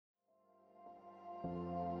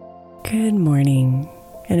Good morning,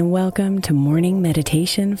 and welcome to Morning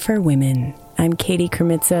Meditation for Women. I'm Katie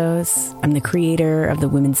Kremitzos. I'm the creator of the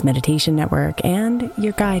Women's Meditation Network and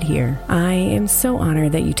your guide here. I am so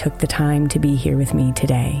honored that you took the time to be here with me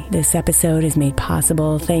today. This episode is made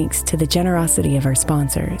possible thanks to the generosity of our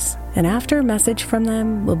sponsors. And after a message from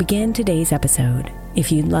them, we'll begin today's episode.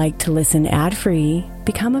 If you'd like to listen ad-free,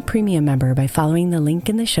 become a premium member by following the link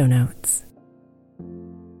in the show notes.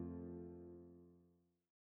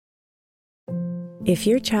 If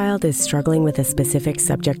your child is struggling with a specific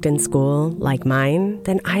subject in school, like mine,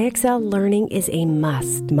 then IXL Learning is a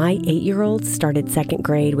must. My 8-year-old started second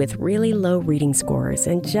grade with really low reading scores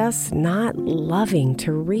and just not loving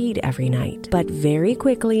to read every night. But very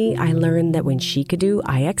quickly, I learned that when she could do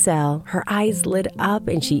IXL, her eyes lit up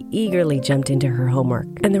and she eagerly jumped into her homework.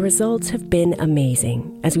 And the results have been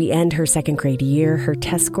amazing. As we end her second grade year, her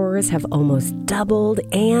test scores have almost doubled,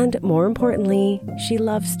 and more importantly, she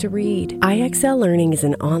loves to read. IXL Learning is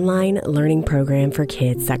an online learning program for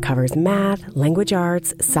kids that covers math, language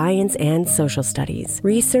arts, science, and social studies.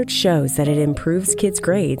 Research shows that it improves kids'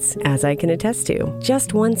 grades, as I can attest to.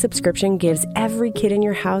 Just one subscription gives every kid in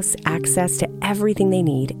your house access to everything they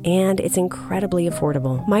need, and it's incredibly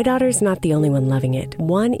affordable. My daughter's not the only one loving it.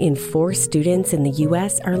 1 in 4 students in the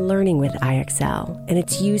U.S. are learning with IXL, and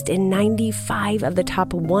it's used in 95 of the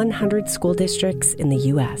top 100 school districts in the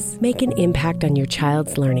U.S. Make an impact on your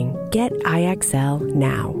child's learning. Get IXL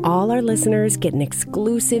now. All our listeners get an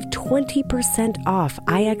exclusive 20% off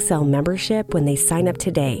IXL membership when they sign up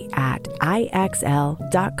today at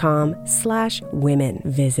IXL.com/women.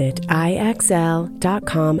 Visit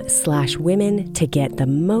IXL.com/women to get the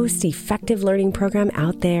most effective learning program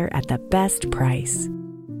out there at the best price.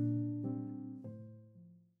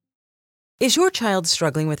 Is your child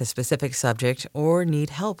struggling with a specific subject or need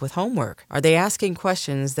help with homework? Are they asking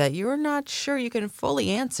questions that you're not sure you can fully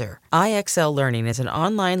answer? IXL Learning is an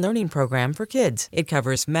online learning program for kids. It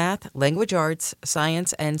covers math, language arts,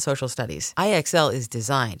 science, and social studies. IXL is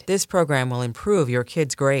designed. This program will improve your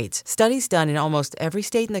kids' grades. Studies done in almost every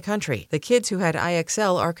state in the country. The kids who had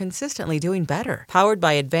IXL are consistently doing better. Powered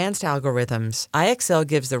by advanced algorithms, IXL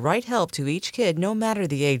gives the right help to each kid no matter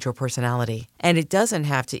the age or personality. And it doesn't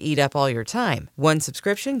have to eat up all your time. One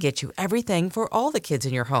subscription gets you everything for all the kids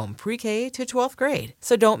in your home, pre-K to 12th grade.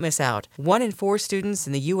 So don't miss out. 1 in 4 students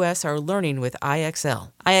in the U.S. are learning with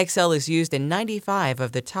IXL. IXL is used in 95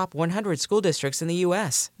 of the top 100 school districts in the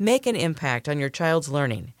U.S. Make an impact on your child's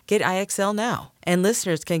learning. Get IXL now. And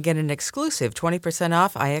listeners can get an exclusive 20%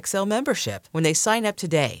 off IXL membership when they sign up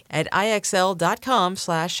today at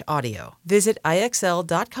IXL.com/audio. Visit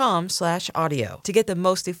IXL.com/audio to get the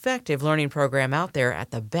most effective learning program out there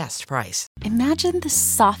at the best price. Imagine the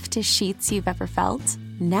softest sheets you've ever felt.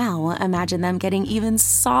 Now imagine them getting even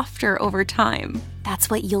softer over time.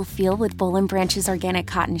 That's what you'll feel with Boll & Branch's organic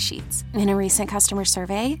cotton sheets. In a recent customer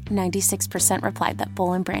survey, 96% replied that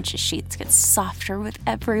Boll & Branch's sheets get softer with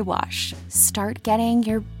every wash. Start getting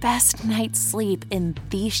your best night's sleep in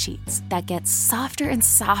these sheets that get softer and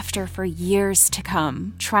softer for years to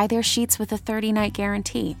come. Try their sheets with a 30-night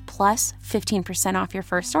guarantee, plus 15% off your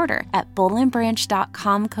first order at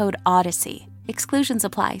bollandbranch.com code Odyssey. Exclusions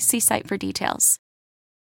apply. See site for details.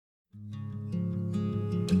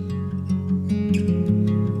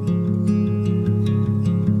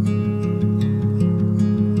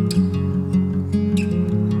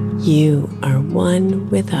 You are one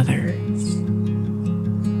with others.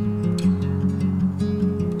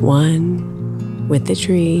 One with the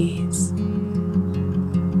trees.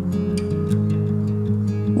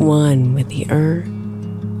 One with the earth.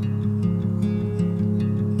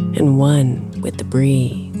 And one with the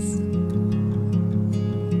breeze.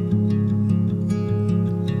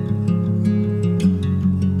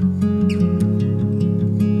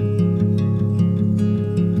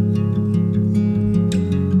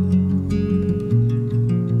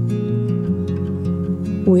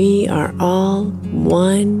 We are all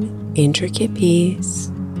one intricate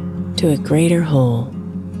piece to a greater whole.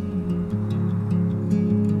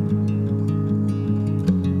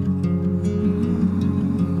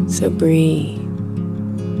 So breathe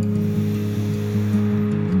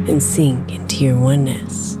and sink into your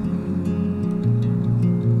oneness.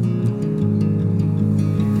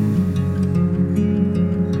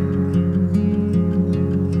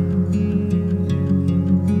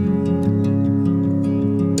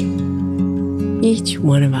 Each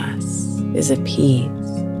one of us is a piece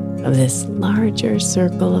of this larger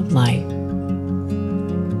circle of life.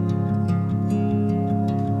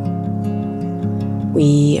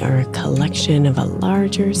 We are a collection of a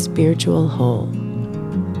larger spiritual whole.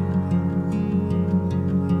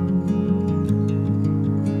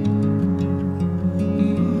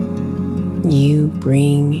 You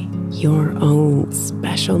bring your own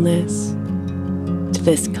specialness to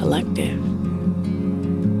this collective,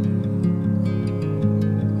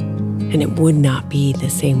 and it would not be the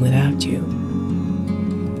same without you.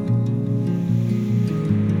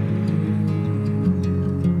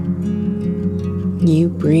 You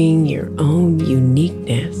bring your own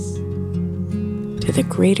uniqueness to the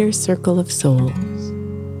greater circle of souls,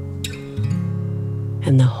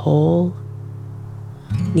 and the whole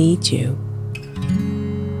needs you.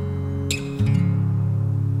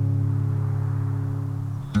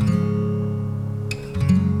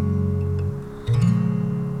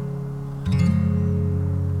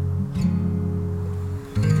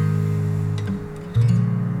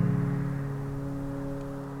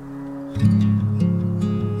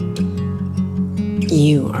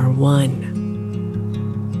 You are one,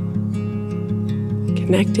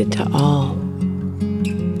 connected to all.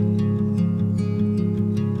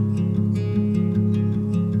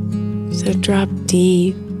 So drop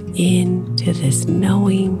deep into this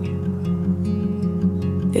knowing,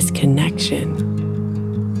 this connection,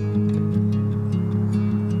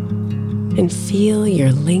 and feel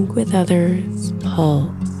your link with others pulse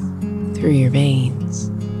through your veins.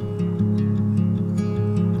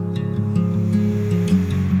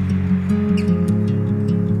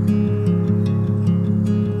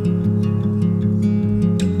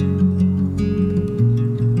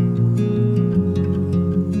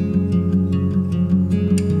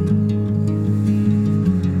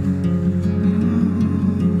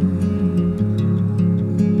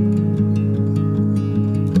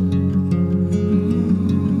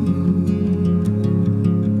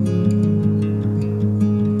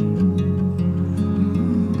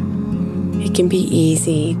 It can be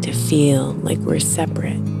easy to feel like we're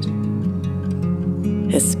separate,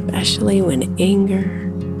 especially when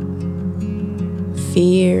anger,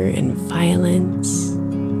 fear, and violence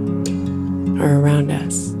are around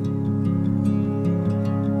us.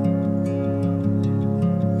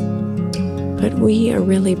 But we are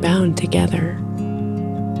really bound together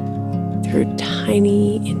through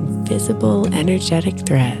tiny, invisible, energetic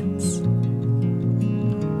threads,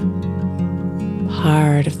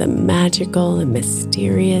 part of the magical and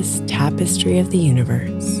mysterious tapestry of the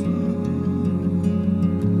universe.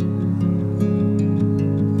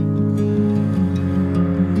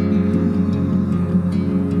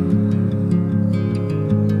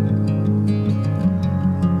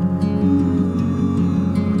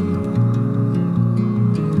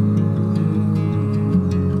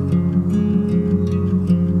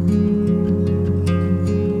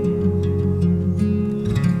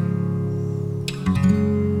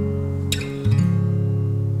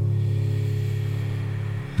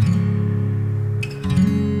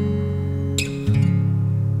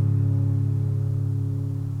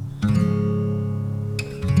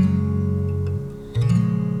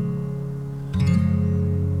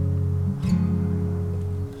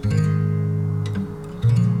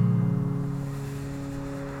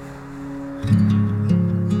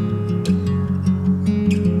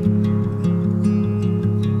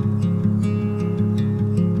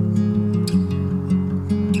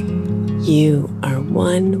 You are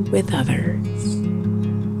one with others,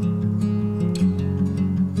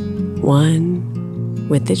 one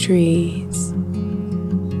with the trees,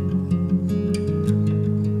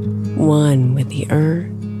 one with the earth,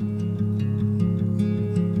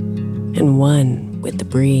 and one with the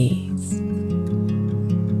breeze.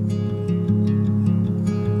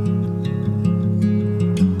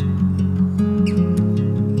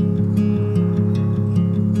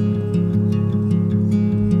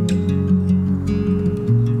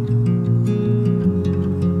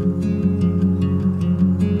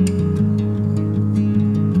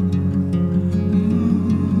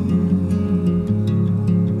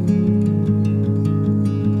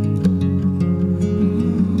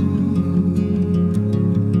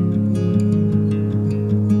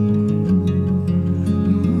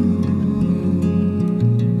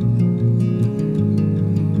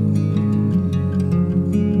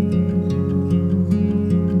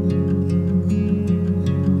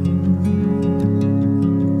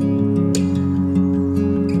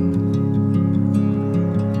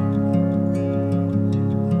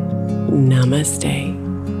 Namaste,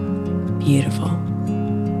 beautiful.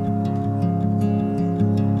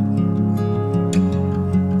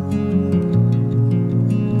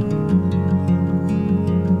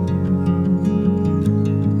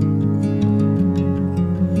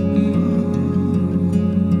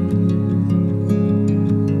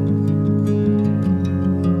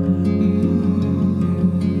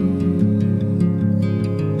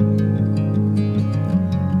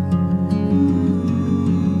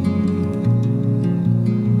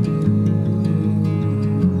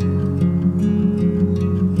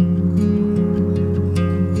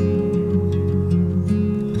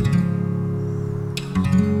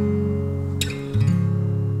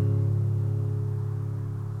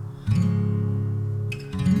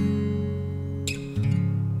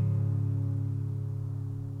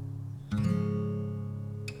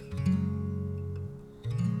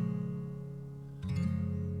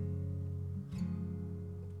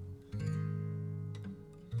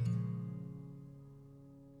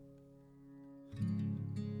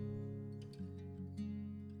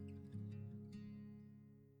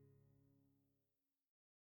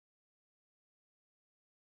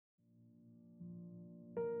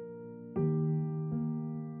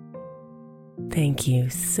 Thank you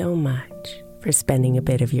so much for spending a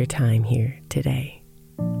bit of your time here today.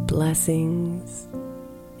 Blessings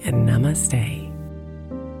and namaste.